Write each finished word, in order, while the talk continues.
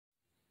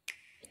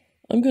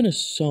I'm gonna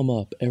sum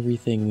up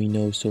everything we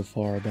know so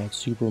far about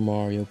Super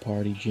Mario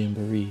Party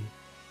Jamboree.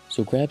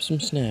 So grab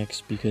some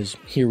snacks because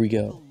here we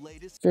go.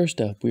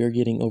 First up, we are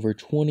getting over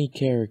 20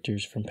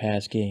 characters from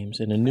past games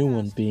and a new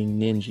one being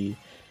Ninja.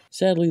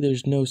 Sadly,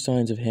 there's no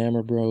signs of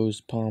Hammer Bros,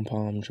 Pom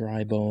Pom,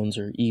 Dry Bones,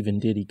 or even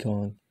Diddy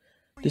Kong.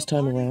 This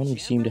time around, we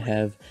seem to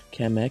have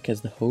Kamek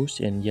as the host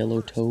and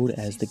Yellow Toad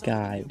as the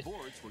guide.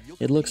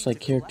 It looks like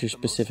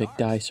character-specific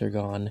dice are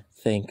gone,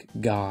 thank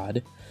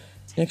God.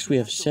 Next we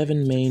have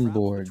 7 main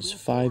boards,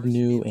 5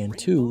 new and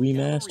 2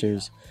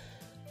 remasters.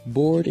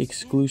 Board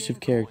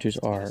exclusive characters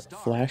are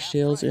Flash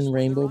Sails in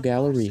Rainbow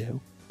Galleria,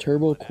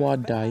 Turbo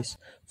Quad Dice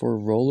for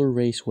Roller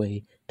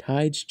Raceway,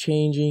 Tides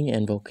Changing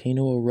and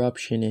Volcano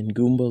Eruption in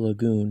Goomba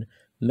Lagoon,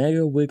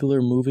 Mega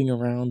Wiggler moving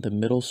around the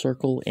middle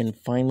circle, and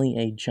finally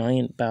a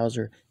Giant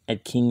Bowser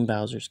at King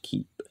Bowser's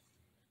Keep.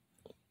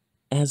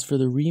 As for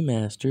the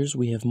remasters,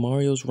 we have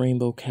Mario's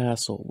Rainbow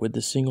Castle with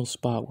the single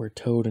spot where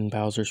Toad and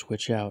Bowser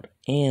switch out,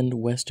 and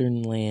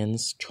Western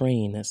Land's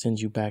train that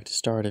sends you back to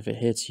start if it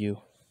hits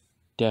you.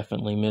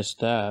 Definitely missed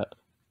that.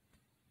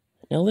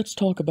 Now let's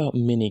talk about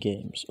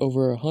minigames.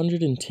 Over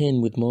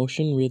 110 with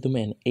motion, rhythm,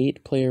 and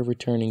 8 player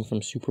returning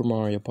from Super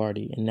Mario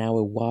Party, and now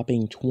a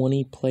whopping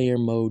 20 player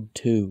mode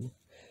too.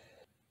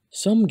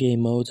 Some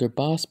game modes are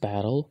Boss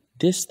Battle,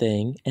 This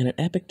Thing, and an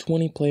epic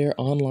 20 player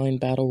online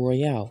battle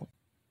royale.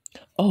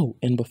 Oh,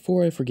 and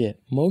before I forget,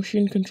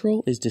 motion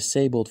control is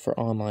disabled for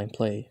online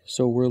play,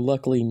 so we're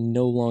luckily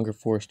no longer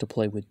forced to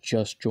play with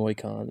just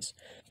Joy-Cons.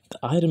 The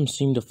items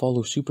seem to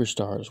follow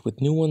Superstars, with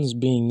new ones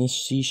being this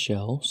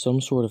seashell,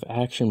 some sort of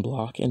action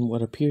block, and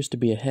what appears to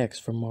be a hex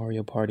from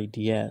Mario Party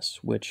DS,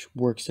 which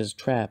works as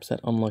traps that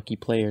unlucky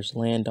players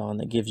land on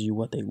that gives you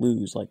what they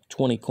lose, like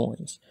 20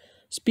 coins.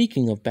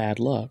 Speaking of bad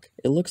luck,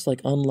 it looks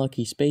like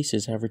unlucky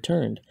spaces have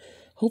returned.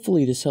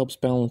 Hopefully this helps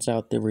balance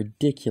out the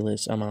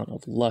ridiculous amount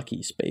of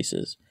lucky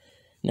spaces.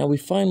 Now we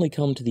finally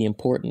come to the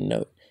important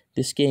note.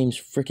 This game's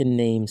frickin'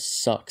 name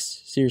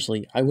sucks.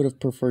 Seriously, I would have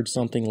preferred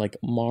something like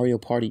Mario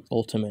Party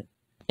Ultimate.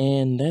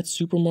 And that's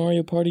Super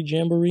Mario Party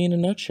Jamboree in a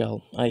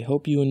nutshell. I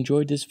hope you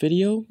enjoyed this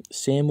video.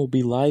 Sam will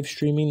be live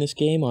streaming this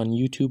game on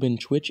YouTube and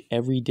Twitch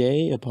every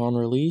day upon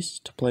release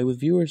to play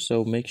with viewers,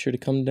 so make sure to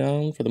come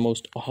down for the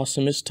most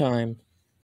awesomest time.